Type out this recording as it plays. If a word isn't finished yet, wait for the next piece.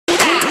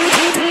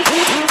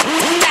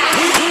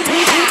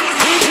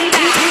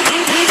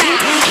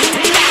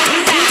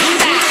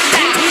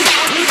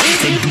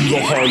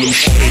Good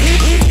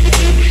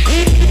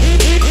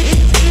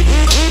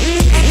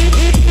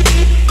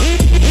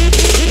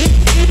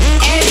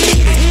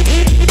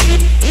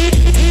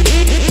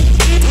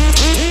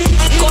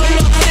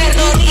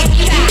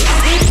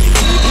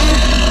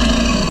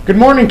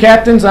morning,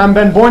 Captains. I'm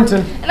Ben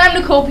Boynton. And I'm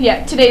Nicole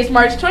Piette. Today is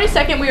March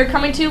 22nd. We are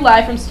coming to you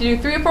live from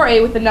Studio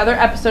 304A with another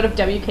episode of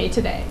WK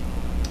Today.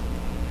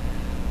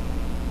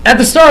 At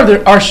the start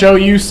of our show,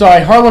 you saw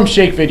a Harlem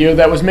Shake video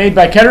that was made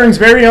by Kettering's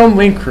very own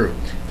Link Crew.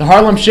 The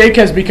Harlem Shake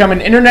has become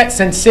an internet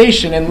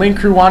sensation, and Link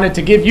Crew wanted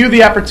to give you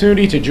the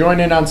opportunity to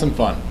join in on some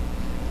fun.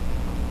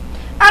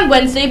 On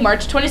Wednesday,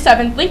 March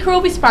 27th, Link Crew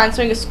will be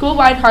sponsoring a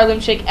school-wide Harlem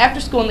Shake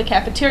after school in the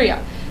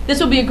cafeteria. This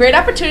will be a great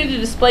opportunity to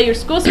display your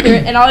school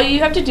spirit, and all you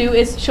have to do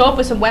is show up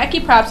with some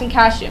wacky props and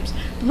costumes.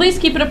 Please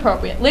keep it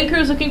appropriate. Link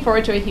Crew is looking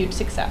forward to a huge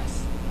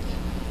success.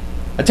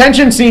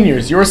 Attention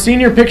seniors, your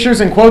senior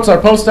pictures and quotes are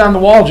posted on the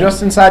wall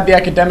just inside the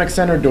Academic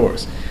Center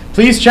doors.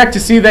 Please check to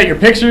see that your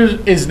picture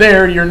is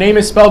there, your name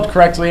is spelled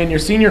correctly, and your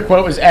senior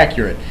quote is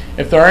accurate.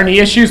 If there are any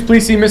issues,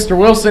 please see Mr.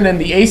 Wilson in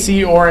the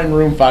AC or in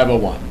room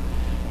 501.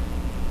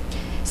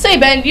 Say,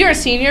 Ben, you're a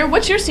senior.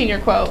 What's your senior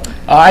quote?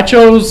 I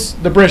chose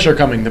The British Are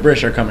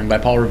Coming by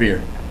Paul Revere.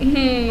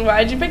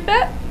 Why did you pick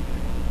that?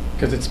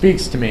 Because it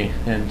speaks to me,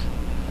 and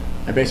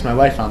I base my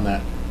life on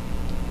that.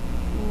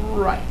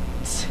 Right.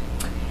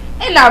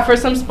 And now for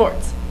some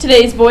sports.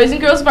 Today's boys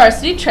and girls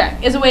varsity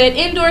track is away at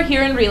indoor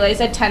here in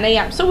relays at 10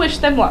 a.m., so wish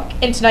them luck.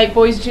 And tonight,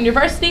 boys junior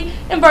varsity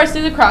and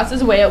varsity lacrosse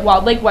is away at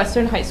Walled Lake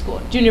Western High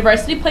School. Junior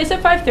varsity plays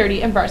at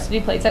 5:30 and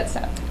varsity plays at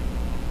 7.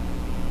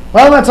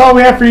 Well, that's all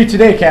we have for you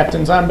today,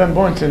 Captains. I'm Ben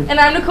Boynton. And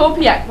I'm Nicole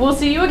Piette. We'll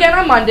see you again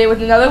on Monday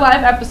with another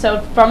live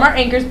episode from our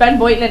anchors Ben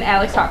Boynton and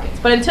Alex Hawkins.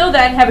 But until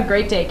then, have a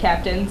great day,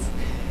 Captains.